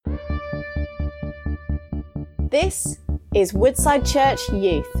This is Woodside Church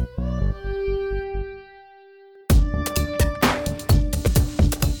Youth.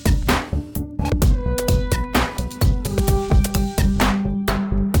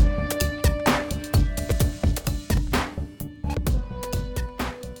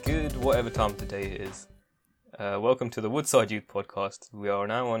 Good whatever time of the day it is. Welcome to the Woodside Youth Podcast. We are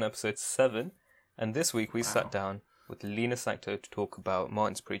now on episode 7, and this week we sat down with Lena Sancto to talk about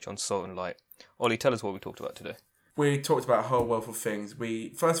Martin's preach on salt and light. Ollie, tell us what we talked about today. We talked about a whole wealth of things. We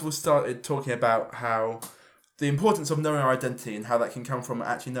first of all started talking about how the importance of knowing our identity and how that can come from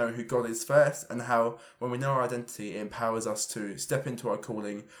actually knowing who God is first, and how when we know our identity, it empowers us to step into our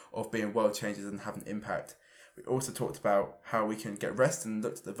calling of being world changers and have an impact. We also talked about how we can get rest and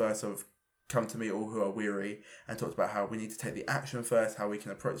looked at the verse of "Come to me, all who are weary," and talked about how we need to take the action first, how we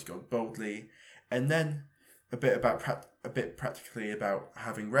can approach God boldly, and then a bit practically about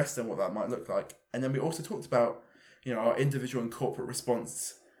having rest and what that might look like. And then we also talked about, our individual and corporate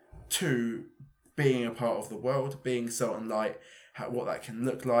response to being a part of the world, being salt and light, what that can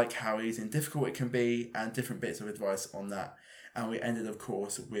look like, how easy and difficult it can be, and different bits of advice on that. And we ended, of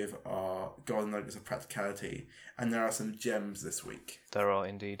course, with our golden nuggets of practicality. And there are some gems this week. There are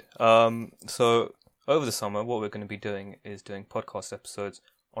indeed. So over the summer, what we're going to be doing is doing podcast episodes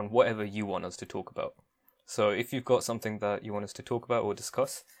on whatever you want us to talk about. So if you've got something that you want us to talk about or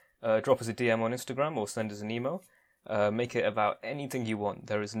discuss, drop us a DM on Instagram or send us an email. Make it about anything you want.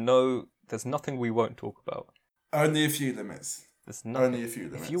 There's nothing we won't talk about. Only a few limits. Only a few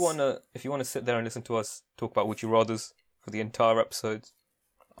limits. If you wanna sit there and listen to us talk about Would You Rathers for the entire episodes,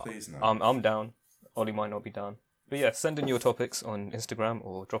 please no. I'm down. Ollie might not be down. But yeah, send in your topics on Instagram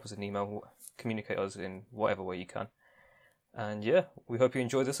or drop us an email. Communicate us in whatever way you can. And yeah, we hope you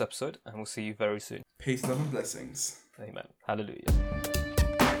enjoy this episode, and we'll see you very soon. Peace, love, and blessings. Amen. Hallelujah.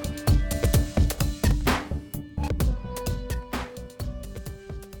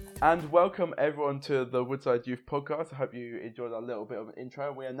 And welcome everyone to the Woodside Youth Podcast. I hope you enjoyed our little bit of an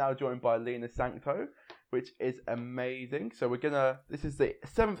intro. We are now joined by Lena Sancto, which is amazing. So this is the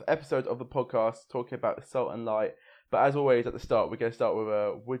 7th episode of the podcast talking about salt and light. But as always at the start, we're going to start with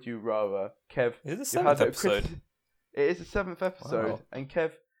a Would You Rather. Kev, is it the 7th episode? It is the 7th episode. Wow. And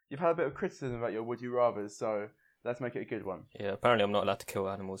Kev, you've had a bit of criticism about your Would You Rathers, so let's make it a good one. Yeah, apparently I'm not allowed to kill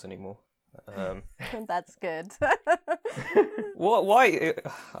animals anymore. That's good. What? Why?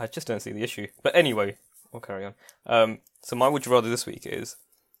 I just don't see the issue. But anyway, we'll carry on. So my Would You Rather this week is,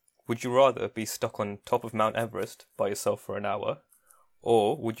 would you rather be stuck on top of Mount Everest by yourself for an hour,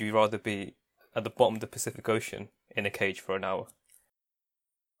 or would you rather be at the bottom of the Pacific Ocean in a cage for an hour?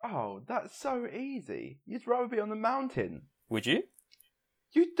 Oh, that's so easy. You'd rather be on the mountain. Would you?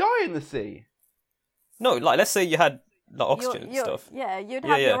 You'd die in the sea. No, like let's say you had like oxygen and stuff. Yeah, you'd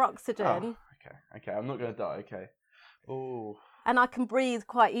have your oxygen. Oh, okay. I'm not going to die, okay. Oh. And I can breathe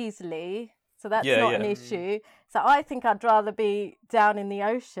quite easily, so that's not an issue. So I think I'd rather be down in the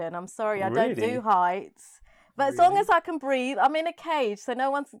ocean. I'm sorry, I don't do heights. But as long as I can breathe, I'm in a cage, so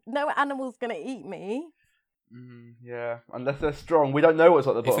no animal's going to eat me. Yeah, unless they're strong. We don't know what's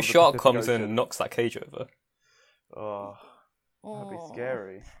at the bottom. If a shark comes in and knocks that cage over. Oh, that'd be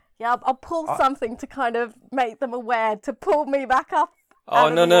scary. Yeah, I'll pull something to kind of make them aware to pull me back up. Oh,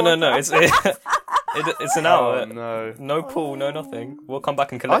 no. It's an hour. Oh, no. No pull, no nothing. We'll come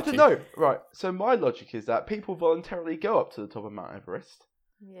back and collect you. I don't know. Right, so my logic is that people voluntarily go up to the top of Mount Everest.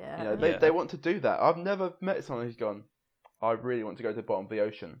 Yeah. They want to do that. I've never met someone who's gone, I really want to go to the bottom of the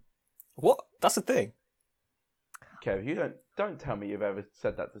ocean. What? That's the thing. Kev, you don't tell me you've ever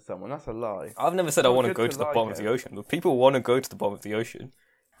said that to someone. That's a lie. I've never said I want to go to the bottom of the ocean, but people want to go to the bottom of the ocean.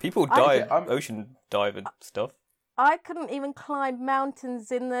 People ocean dive and stuff. I couldn't even climb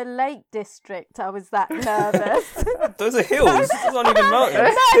mountains in the Lake District. I was that nervous. Those are hills. Those aren't even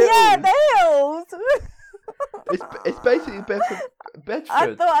mountains. The hills. It's basically Bedford.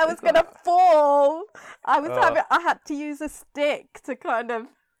 I thought I was going to fall. I had to use a stick to kind of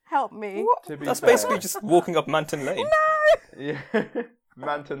help me. That's basically just walking up Manton Lane. No! Yeah.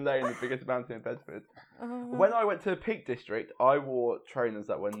 Manton Lane, the biggest mountain in Bedford. When I went to the Peak District, I wore trainers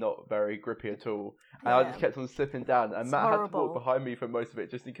that were not very grippy at all. And I just kept on slipping down. And Matt had to walk behind me for most of it,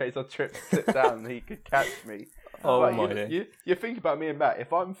 just in case I slipped down and he could catch me. Oh, my day. You think about me and Matt.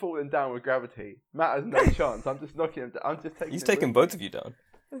 If I'm falling down with gravity, Matt has no chance. I'm just knocking him down. I'm just taking He's taking both of you down.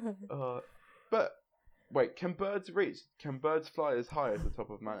 But, wait, can birds fly as high as the top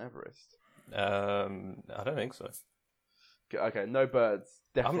of Mount Everest? I don't think so. Okay, no birds.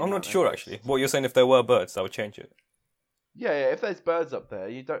 I'm not sure actually. What you're saying? If there were birds, that would change it. Yeah. If there's birds up there,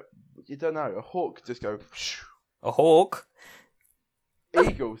 you don't know. A hawk could just go. A hawk?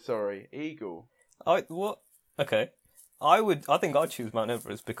 Eagle. Sorry, eagle. What? Okay. I think I'd choose Mount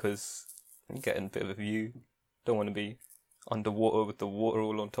Everest because I'm getting a bit of a view. Don't want to be underwater with the water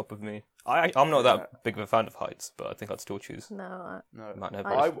all on top of me. I'm not that big of a fan of heights, but I think I'd still choose No. Mount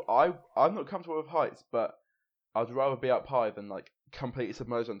Everest. I'm not comfortable with heights, but I'd rather be up high than like completely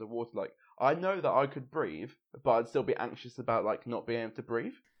submerged underwater. Like I know that I could breathe, but I'd still be anxious about like not being able to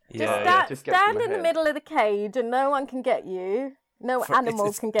breathe. Just stand in the middle of the cage and no one can get you. No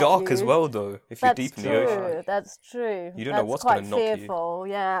animals can get you. It's dark as well, though, if you're deep in the ocean. That's true. You don't know what's going to knock you. That's quite fearful.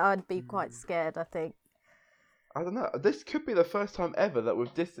 Yeah, I'd be quite scared, I think. I don't know. This could be the first time ever that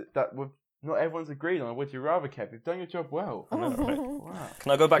not everyone's agreed on a Would You Rather, Kev. You've done your job well. I know, right? Wow.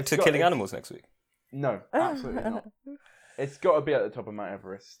 Can I go back to killing animals next week? No, absolutely not. It's got to be at the top of Mount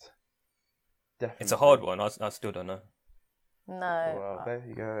Everest. Definitely. It's a hard one. I still don't know. No. Well, there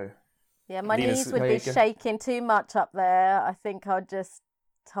you go. Yeah, my knees would be shaking too much up there. I think I'd just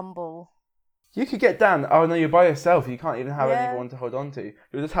tumble. You could get down. Oh no, you're by yourself. You can't even have anyone to hold on to.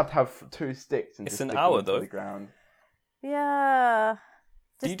 You'll just have 2 sticks and it's just an hour though. To the ground. Yeah.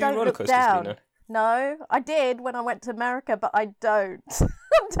 Do you do roller coasters, Lena? No, I did when I went to America, but I don't.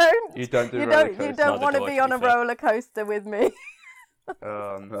 don't. You don't do roller coasters. You don't want to be on a roller coaster with me.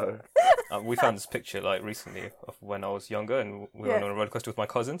 Oh no. We found this picture like recently of when I was younger and we went on a roller coaster with my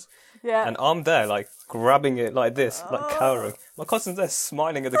cousins. Yeah. And I'm there like grabbing it like this, like cowering. My cousin's there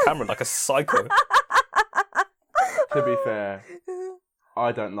smiling at the camera like a psycho. To be fair,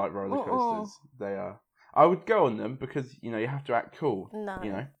 I don't like roller coasters. They are. I would go on them because you have to act cool.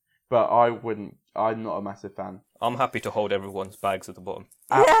 No. But I wouldn't. I'm not a massive fan. I'm happy to hold everyone's bags at the bottom.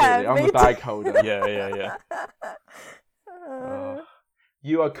 Absolutely, I'm the bag holder. Yeah.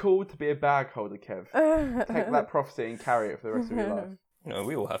 You are cool to be a bag holder, Kev. Take that prophecy and carry it for the rest of your life. No,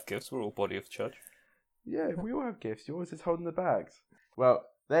 we all have gifts. We're all body of the church. Yeah, we all have gifts. Yours is holding the bags. Well,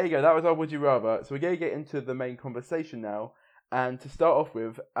 there you go. That was our Would You Rather. So we're going to get into the main conversation now. And to start off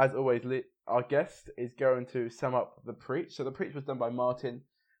with, as always, our guest is going to sum up the preach. So the preach was done by Martin.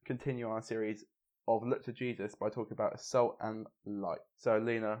 Continue our series of Look to Jesus by talking about salt and light. So,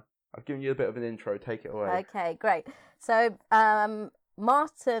 Lena, I've given you a bit of an intro. Take it away. Okay, great. So,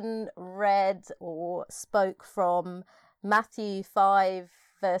 Martin read or spoke from Matthew 5,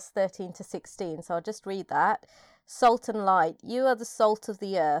 verse 13 to 16. So I'll just read that. Salt and light, you are the salt of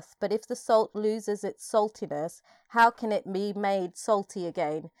the earth, but if the salt loses its saltiness, how can it be made salty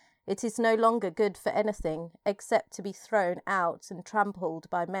again? It is no longer good for anything, except to be thrown out and trampled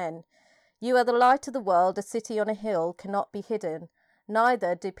by men. You are the light of the world. A city on a hill cannot be hidden.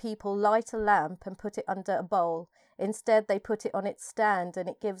 Neither do people light a lamp and put it under a bowl. Instead, they put it on its stand, and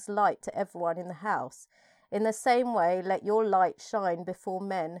it gives light to everyone in the house. In the same way, let your light shine before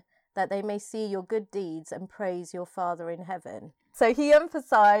men, that they may see your good deeds and praise your Father in heaven. So he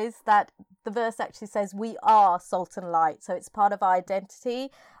emphasized that the verse actually says we are salt and light. So it's part of our identity.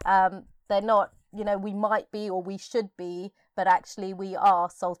 They're not, we might be or we should be, but actually we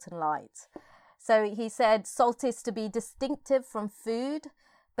are salt and light. So he said salt is to be distinctive from food,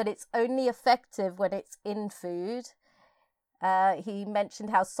 but it's only effective when it's in food. He mentioned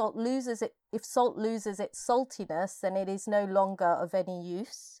how salt loses it. If salt loses its saltiness, then it is no longer of any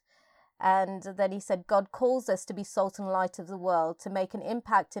use. And then he said, God calls us to be salt and light of the world, to make an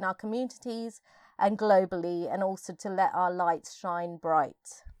impact in our communities and globally, and also to let our lights shine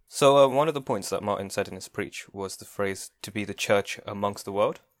bright. So one of the points that Martin said in his preach was the phrase, to be the church amongst the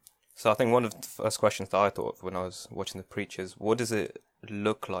world. So I think one of the first questions that I thought of when I was watching the preach is, what does it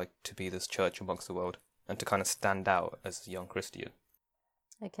look like to be this church amongst the world and to kind of stand out as a young Christian?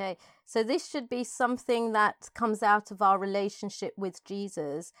 Okay, so this should be something that comes out of our relationship with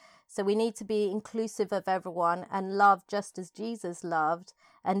Jesus. So we need to be inclusive of everyone and love just as Jesus loved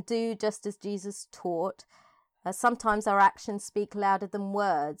and do just as Jesus taught. Sometimes our actions speak louder than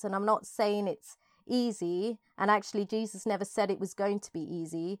words, and I'm not saying it's easy, and actually Jesus never said it was going to be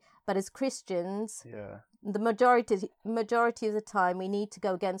easy, but as Christians, the majority of the time we need to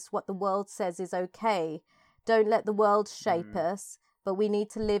go against what the world says is okay. Don't let the world shape us, but we need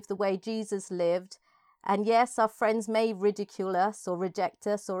to live the way Jesus lived. And yes, our friends may ridicule us or reject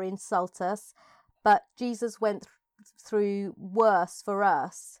us or insult us, but Jesus went through worse for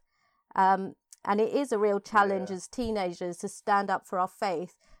us. And it is a real challenge as teenagers to stand up for our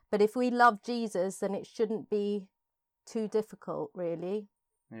faith. But if we love Jesus, then it shouldn't be too difficult, really.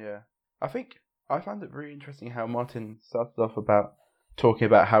 Yeah. I think I found it really interesting how Martin started off about talking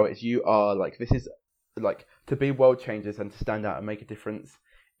about how it's you are, like, this is, like, to be world changers and to stand out and make a difference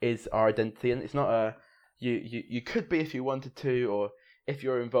is our identity. And it's not a, you could be if you wanted to, or if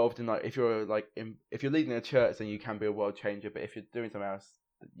you're involved in, like, if you're leading a church, then you can be a world changer. But if you're doing something else,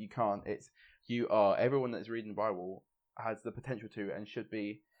 You can't. You are. Everyone that's reading the Bible has the potential to and should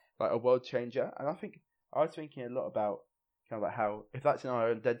be like a world changer. And I think I was thinking a lot about kind of like how if that's in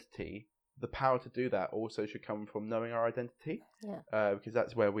our identity, the power to do that also should come from knowing our identity. Yeah. Because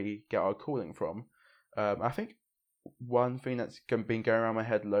that's where we get our calling from. I think one thing that's been going around my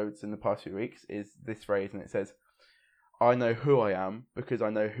head loads in the past few weeks is this phrase, and it says, "I know who I am because I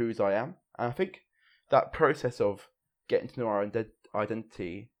know whose I am." And I think that process of getting to know our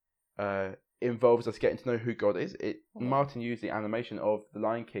identity involves us getting to know who God is. Martin used the animation of The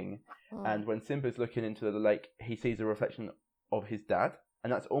Lion King, and when Simba's looking into the lake, he sees a reflection of his dad,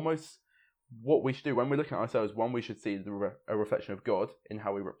 and that's almost what we should do when we're looking at ourselves. One, we should see a reflection of God in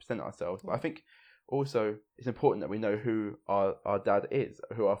how we represent ourselves, but I think also it's important that we know who our dad is,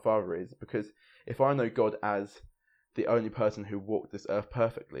 who our father is, because if I know God as the only person who walked this earth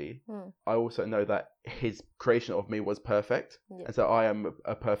perfectly, I also know that his creation of me was perfect, and so I am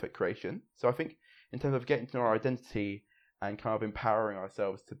a perfect creation. So I think in terms of getting to know our identity and kind of empowering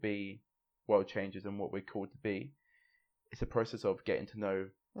ourselves to be world changers and what we're called to be, it's a process of getting to know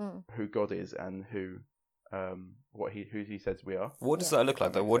who God is and who he says we are. What does that look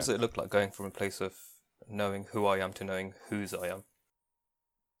like though? What does it look like going from a place of knowing who I am to knowing whose I am?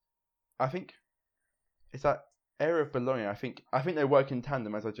 I think it's that area of belonging. I think they work in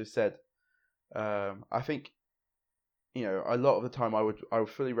tandem, as I just said. I think, a lot of the time I would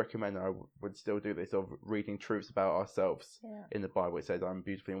fully recommend, and I would still do this, of reading truths about ourselves in the Bible. It says I'm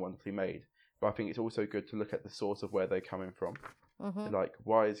beautifully and wonderfully made, but I think it's also good to look at the source of where they're coming from. Like,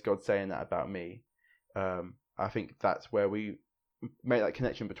 why is God saying that about me? I think that's where we make that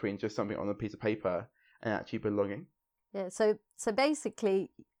connection between just something on a piece of paper and actually belonging. Yeah. So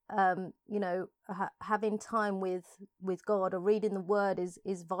basically, having time with God or reading the Word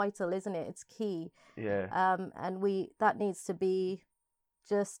is vital, isn't it? It's key. Yeah. And that needs to be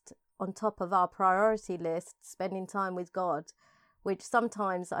just on top of our priority list, spending time with God, which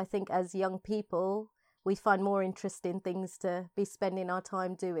sometimes I think as young people we find more interesting things to be spending our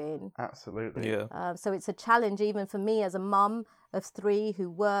time doing. Absolutely. Yeah. So it's a challenge even for me as a mum of 3 who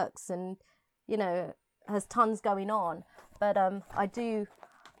works and has tons going on, but I do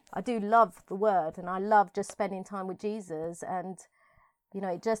love the Word, and I love just spending time with Jesus, and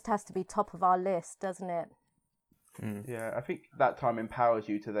it just has to be top of our list, doesn't it? Yeah, I think that time empowers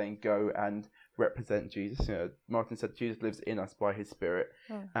you to then go and represent Jesus. Martin said Jesus lives in us by his Spirit,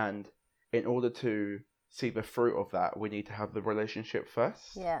 and in order to see the fruit of that, we need to have the relationship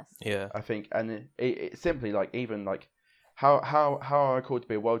first. Yes. Yeah. I think, and it simply even how are I called to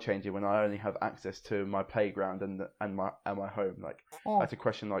be a world changer when I only have access to my playground and my home? That's a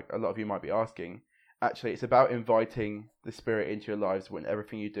question a lot of you might be asking. Actually, it's about inviting the Spirit into your lives in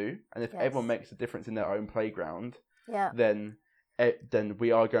everything you do. And if everyone makes a difference in their own playground, then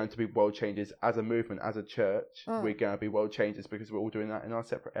we are going to be world changers as a movement, as a church. We're going to be world changers because we're all doing that in our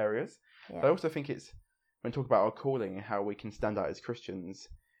separate areas. But I also think it's, when we talk about our calling and how we can stand out as Christians,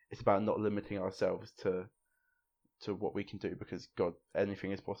 it's about not limiting ourselves to what we can do, because God,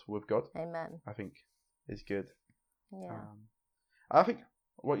 anything is possible with God. Amen. I think is good. Yeah. I think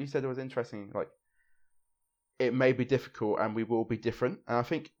what you said was interesting. It may be difficult, and we will be different. And I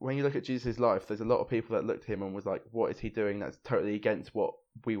think when you look at Jesus' life, there's a lot of people that looked at him and was like, "What is he doing? That's totally against what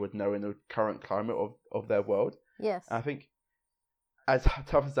we would know in the current climate of their world." Yes. And I think, as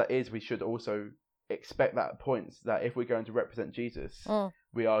tough as that is, we should also expect that at points that if we're going to represent Jesus,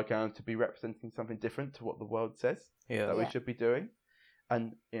 we are going to be representing something different to what the world says that we should be doing.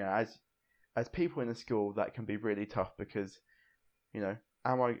 And as people in a school, that can be really tough, because am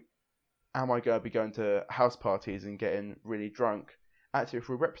I going to be going to house parties and getting really drunk? Actually, if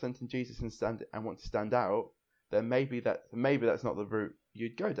we're representing Jesus and want to stand out, then maybe that's not the route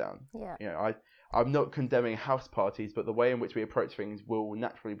you'd go down. I'm not condemning house parties, but the way in which we approach things will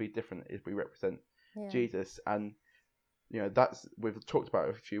naturally be different if we represent Jesus. And we've talked about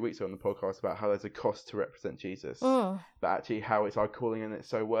it a few weeks ago on the podcast about how there's a cost to represent Jesus, but actually how it's our calling and it's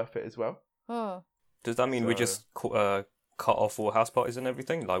so worth it as well. Does that mean we just cut off all house parties and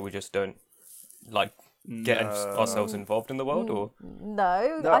everything? We just don't get ourselves involved in the world, or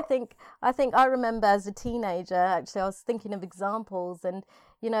no. I think I remember as a teenager, actually I was thinking of examples, and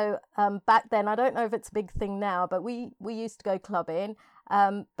back then, I don't know if it's a big thing now, but we used to go clubbing,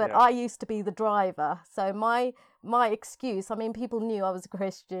 but I used to be the driver. So my excuse, people knew I was a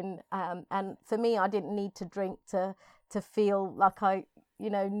Christian, and for me, I didn't need to drink to feel like I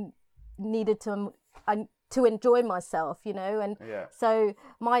needed to enjoy myself, and so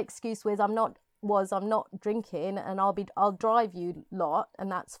my excuse was I'm not drinking, and I'll drive you lot,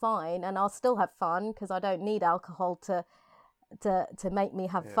 and that's fine, and I'll still have fun because I don't need alcohol to to make me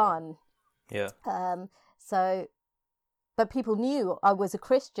have fun. Yeah. So, but people knew I was a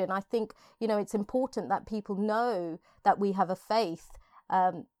Christian. I think, it's important that people know that we have a faith,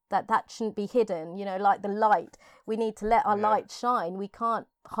 that shouldn't be hidden, like the light. We need to let our light shine. We can't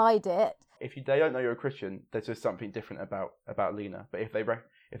hide it. If they don't know you're a Christian, there's just something different about Lena. But if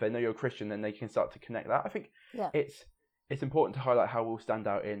they know you're a Christian, then they can start to connect that. I think it's important to highlight how we'll stand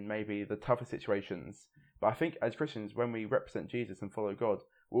out in maybe the tougher situations. But I think as Christians, when we represent Jesus and follow God,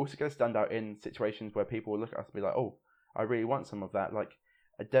 we're also going to stand out in situations where people will look at us and be like, oh, I really want some of that. Like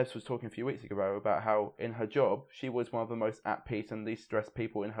Debs was talking a few weeks ago about how in her job, she was one of the most at peace and least stressed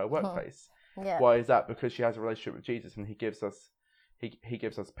people in her workplace. Yeah. Why is that? Because she has a relationship with Jesus and he gives us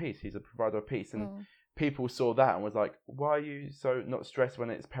peace. He's a provider of peace. And people saw that and was like, why are you so not stressed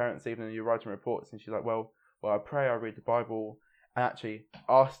when it's parents' evening and you're writing reports? And she's like, well, I pray, I read the Bible. And actually,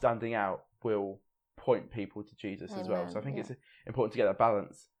 our standing out will point people to Jesus as well. So I think it's important to get that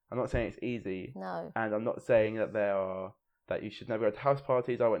balance. I'm not saying it's easy. No. And I'm not saying that that you should never go to house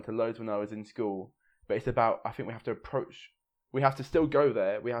parties. I went to loads when I was in school. But it's about, I think we have to still go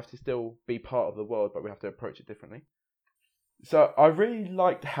there. We have to still be part of the world, but we have to approach it differently. So I really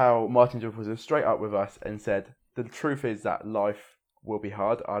liked how Martin Jeffers was straight up with us and said, the truth is that life will be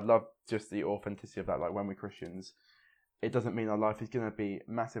hard. I love just the authenticity of that. Like when we're Christians, it doesn't mean our life is going to be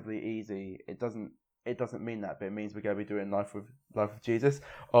massively easy. It doesn't mean that, but it means we're going to be doing life with Jesus.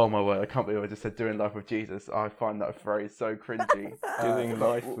 Oh my word, I can't believe I just said doing life with Jesus. I find that phrase so cringy. Doing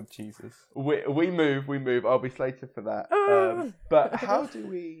life with Jesus. We move. I'll be slated for that. But how do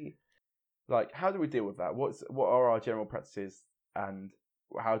we deal with that? What are our general practices, and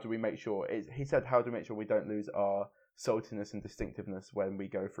how do we make sure? He said, how do we make sure we don't lose our saltiness and distinctiveness when we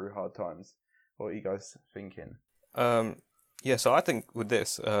go through hard times? What are you guys thinking? So I think with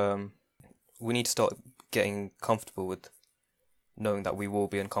this, we need to start getting comfortable with knowing that we will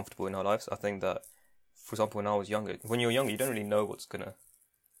be uncomfortable in our lives. I think that, for example, when you're younger, you don't really know what's going to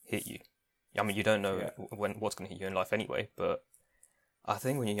hit you. I mean, you don't know what's going to hit you in life anyway, but I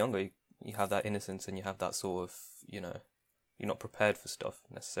think when you're younger, you have that innocence and you have that sort of, you're not prepared for stuff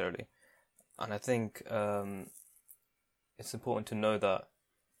necessarily. And I think it's important to know that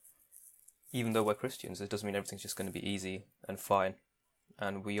even though we're Christians, it doesn't mean everything's just going to be easy and fine.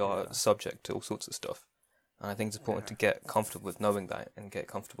 And we are subject to all sorts of stuff. And I think it's important to get comfortable with knowing that, and get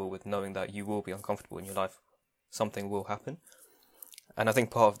comfortable with knowing that you will be uncomfortable in your life. Something will happen. And I think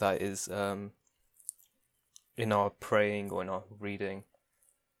part of that is in our praying or in our reading,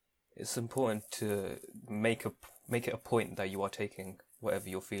 it's important to make it a point that you are taking whatever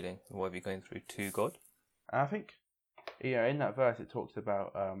you're feeling and whatever you're going through to God. And I think, in that verse it talks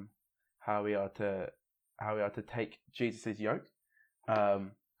about how we are to take Jesus' yoke.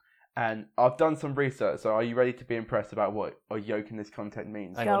 And I've done some research, so are you ready to be impressed about what a yoke in this context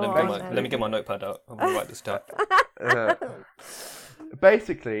means? Hang on, let me get my notepad out. I'm going to write this down.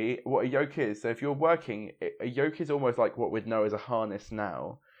 Basically, what a yoke is, so if you're working, a yoke is almost like what we'd know as a harness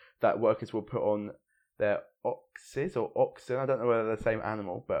now that workers will put on their oxen. I don't know whether they're the same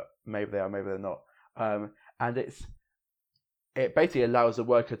animal, but maybe they are, maybe they're not. And it basically allows the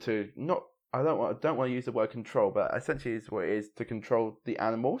worker to not, I don't want to use the word control, but essentially is what it is, to control the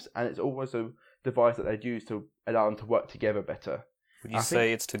animals, and it's almost a device that they'd use to allow them to work together better. Would you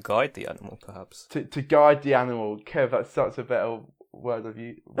say it's to guide the animal, perhaps? To guide the animal. Kev, that's such a better word of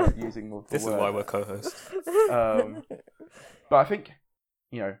using multiple This words. Is why we're co-hosts. But I think,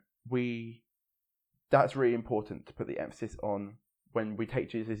 that's really important to put the emphasis on when we take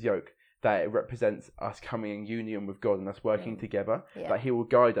Jesus' yoke, that it represents us coming in union with God and us working together. That He will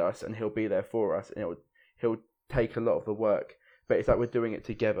guide us and He'll be there for us, and He'll take a lot of the work. But it's like we're doing it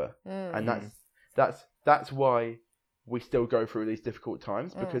together, and that's why we still go through these difficult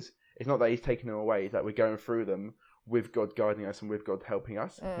times, because it's not that He's taking them away; it's that we're going through them with God guiding us and with God helping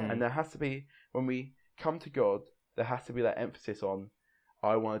us. And there has to be, when we come to God, there has to be that emphasis on,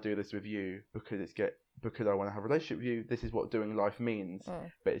 I want to do this with you because I want to have a relationship with you. This is what doing life means,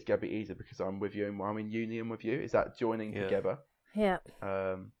 but it's going to be easier because I'm with you and I'm in union with you. Is that joining together? Yeah.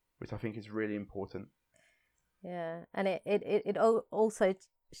 Which I think is really important. Yeah, and it also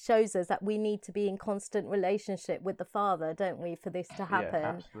shows us that we need to be in constant relationship with the Father, don't we, for this to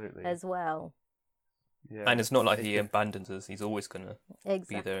happen as well. Yeah. And it's not like He abandons us. He's always going to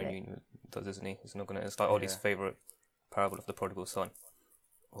be there in union with us, isn't He? He's not going to. It's like Ollie's favourite parable of the prodigal son.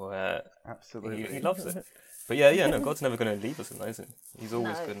 Where absolutely he loves it. But no, God's never going to leave us in that, is it? He's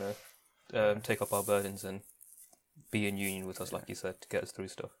always going to take up our burdens and be in union with us, like you said, to get us through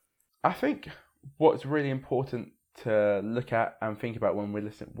stuff. I think what's really important to look at and think about when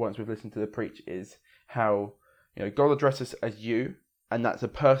once we've listened to the preach, is how God addresses us as you, and that's a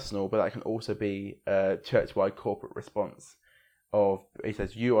personal, but that can also be a church-wide corporate response of, he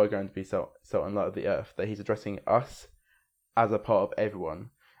says, you are going to be salt and light of the earth, that he's addressing us as a part of everyone.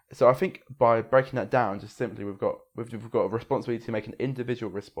 So I think by breaking that down, just simply we've got a responsibility to make an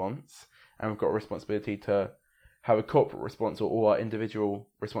individual response, and we've got a responsibility to have a corporate response, or all our individual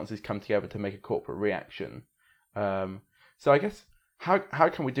responses come together to make a corporate reaction. So I guess how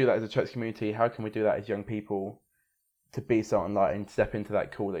can we do that as a church community? How can we do that as young people to be salt and light and step into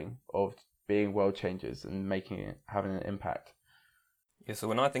that calling of being world changers and having an impact? Yeah, so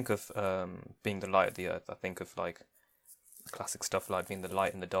when I think of being the light of the earth, I think of like classic stuff like being the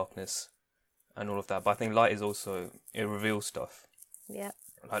light in the darkness and all of that. But I think light is also, it reveals stuff. Yeah.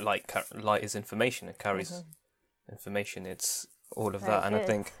 Light is information. It carries information. It's all of that. And I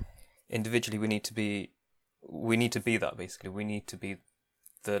think individually we need to be that, basically. We need to be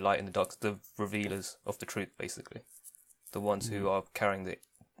the light in the dark, the revealers of the truth, basically. The ones who are carrying the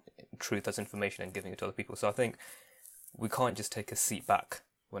truth as information and giving it to other people. So I think we can't just take a seat back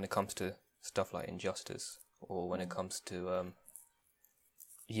when it comes to stuff like injustice, or when it comes to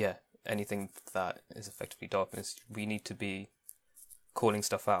anything that is effectively darkness. We need to be calling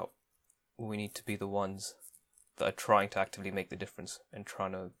stuff out. We need to be the ones that are trying to actively make the difference and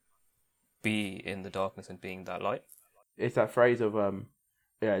trying to be in the darkness and being that light. It's that phrase of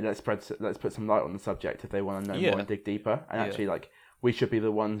let's put some light on the subject if they want to know more and dig deeper. And actually, like, we should be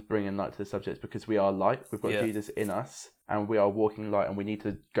the ones bringing light to the subjects because we are light. We've got Jesus in us, and we are walking light, and we need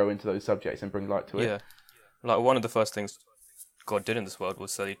to go into those subjects and bring light to it. Yeah, like one of the first things God did in this world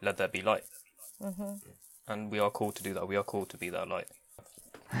was say, "Let there be light," and we are called to do that. We are called to be that light.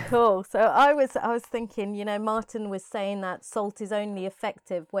 Cool. So I was thinking, Martin was saying that salt is only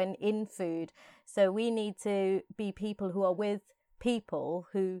effective when in food. So we need to be people who are with people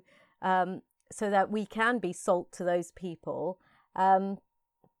who, so that we can be salt to those people. And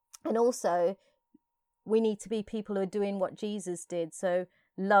also we need to be people who are doing what Jesus did. So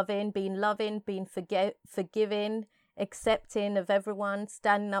being forgiving, accepting of everyone,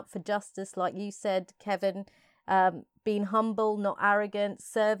 standing up for justice, like you said, Kevin, being humble, not arrogant,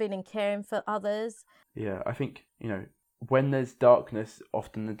 serving and caring for others. Yeah, I think, when there's darkness,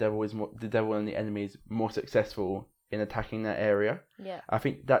 often the devil and the enemy is more successful in attacking that area. Yeah. I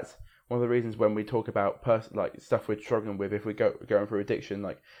think that's one of the reasons when we talk about stuff we're struggling with, if we're going through addiction,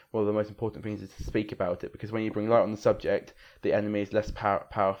 like, one of the most important things is to speak about it, because when you bring light on the subject, the enemy is less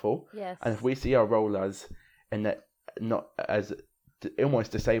powerful. Yes. And if we see our role not as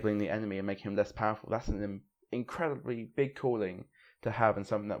almost disabling the enemy and making him less powerful, that's an incredibly big calling to have, and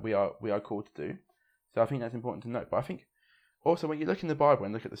something that we are called to do. So I think that's important to note. But I think also when you look in the Bible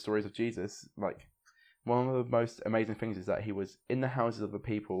and look at the stories of Jesus, like, one of the most amazing things is that he was in the houses of the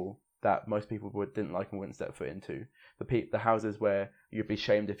people that most people didn't like and wouldn't step foot into. The houses where you'd be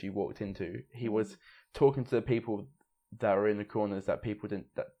shamed if you walked into. He was talking to the people that were in the corners that people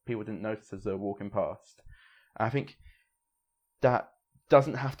didn't notice as they were walking past. And I think that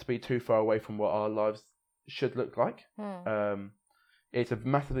doesn't have to be too far away from what our lives should look like. It's a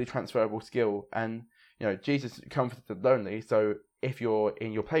massively transferable skill, and Jesus comforted the lonely. So if you're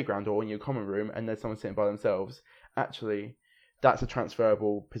in your playground or in your common room and there's someone sitting by themselves, actually that's a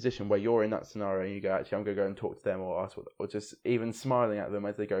transferable position where you're in that scenario and you go, actually, I'm going to go and talk to them, or ask, or just even smiling at them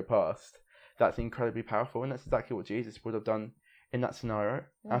as they go past. That's incredibly powerful, and that's exactly what Jesus would have done in that scenario.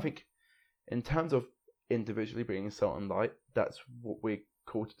 I think in terms of individually being salt and light, that's what we're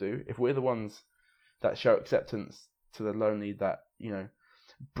called to do. If we're the ones that show acceptance to the lonely, that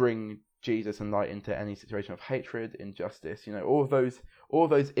bring Jesus and light into any situation of hatred, injustice, all of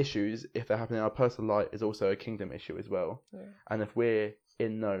those issues, if they're happening in our personal light, is also a kingdom issue as well. And if we're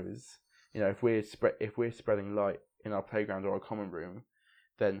in those, if we're spreading light in our playground or our common room,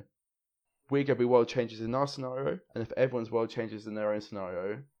 then we're going to be world changers in our scenario. And if everyone's world changes in their own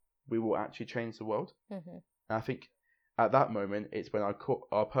scenario, we will actually change the world. And I think at that moment, it's when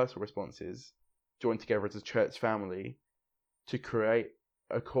our personal responses join together as a church family to create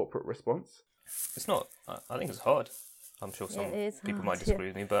a corporate response. It's not. I think it's hard. I'm sure some people might disagree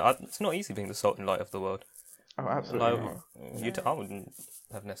with me, but it's not easy being the salt and light of the world. Oh, absolutely. I wouldn't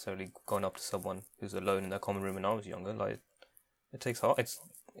have necessarily gone up to someone who's alone in their common room when I was younger. Like, it takes heart.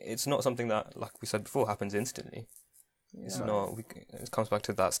 It's not something that, like we said before, happens instantly. It's not. It comes back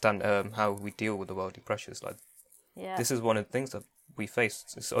to that how we deal with the worldly pressures. Like, this is one of the things that we face.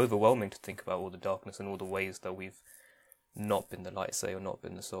 It's overwhelming to think about all the darkness and all the ways that we've not been the light, say, or not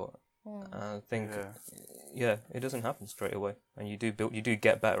been the salt. I think, it doesn't happen straight away, and you do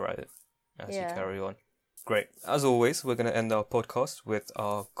get better at it as you carry on. Great. As always, we're going to end our podcast with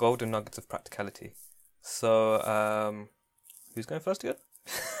our golden nuggets of practicality. So, who's going first again?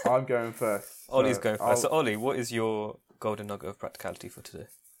 I'm going first. Ollie's going first. So, Ollie, what is your golden nugget of practicality for today?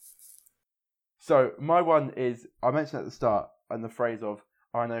 So, my one is, I mentioned at the start, and the phrase of,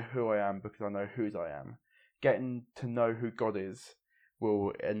 I know who I am because I know whose I am. Getting to know who God is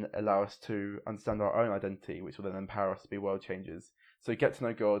will allow us to understand our own identity, which will then empower us to be world changers. So get to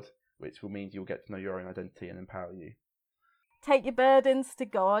know God, which will mean you'll get to know your own identity and empower you. Take your burdens to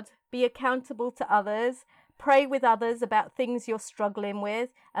God, be accountable to others, pray with others about things you're struggling with,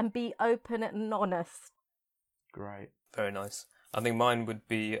 and be open and honest. Great. Very nice. I think mine would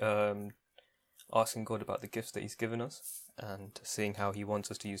be asking God about the gifts that he's given us and seeing how he wants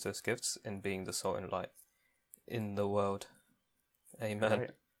us to use those gifts and being the salt and light in the world. Amen.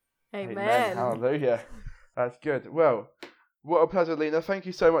 Amen. Hallelujah. That's good. Well, what a pleasure, Lena. Thank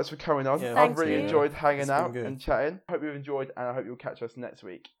you so much for coming on. Yeah, I've really enjoyed hanging out good. and chatting. Hope you've enjoyed, and I hope you'll catch us next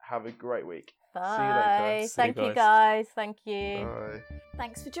week. Have a great week. Bye. See you later. Thank you, guys. Thank you. Bye.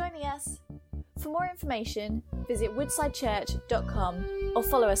 Thanks for joining us. For more information, visit woodsidechurch.com or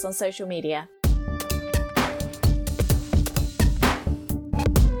follow us on social media.